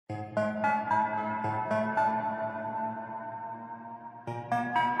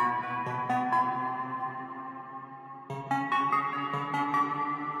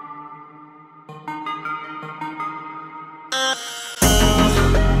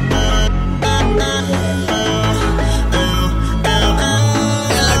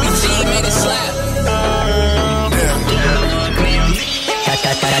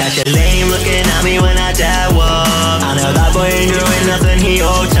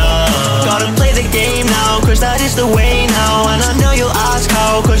cause that is the way now. And I know you'll ask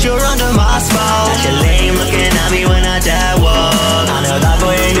how, cause you're under my spell. That's your lame looking at me when I Deadwalk. I know that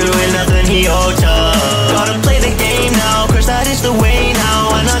boy ain't doing nothing, he ought to. Gotta play the game now, cause that is the way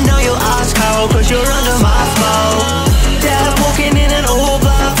now. And I know you'll ask how, cause you're under my spell. Deadwalking in an old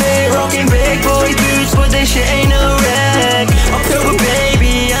black fit, rocking big boy boots, but this shit ain't a wreck. October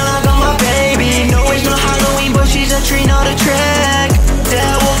baby, and I got my baby. No, it's not Halloween, but she's a tree, not a trek.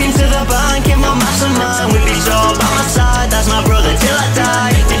 Deadwalking to the bank in my mastermind, with these all by my side, that's my brother till I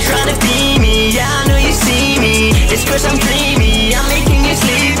die. They're trying to be me, yeah, I know you see me. It's cause I'm dreamy, I'm making you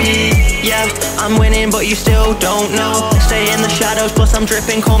sleepy. Yeah, I'm winning, but you still don't know. Stay in the shadows, plus I'm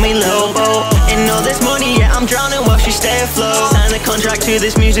dripping, call me Lobo. In all this money, yeah, I'm drowning while she stay afloat. Sign the contract to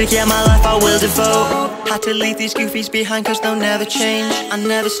this music, yeah, my life I will devote. Had to leave these goofies behind cause they'll never change. I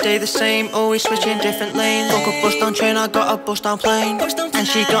never stay the same, always switching different lanes. Broke a bus down train, I got a bus down plane. And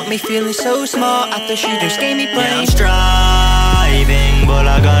she got me feeling so smart after she just gave me brain. Yeah, I'm striving, but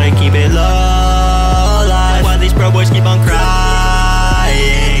I gotta keep it low. Like, why these bro boys keep on crying?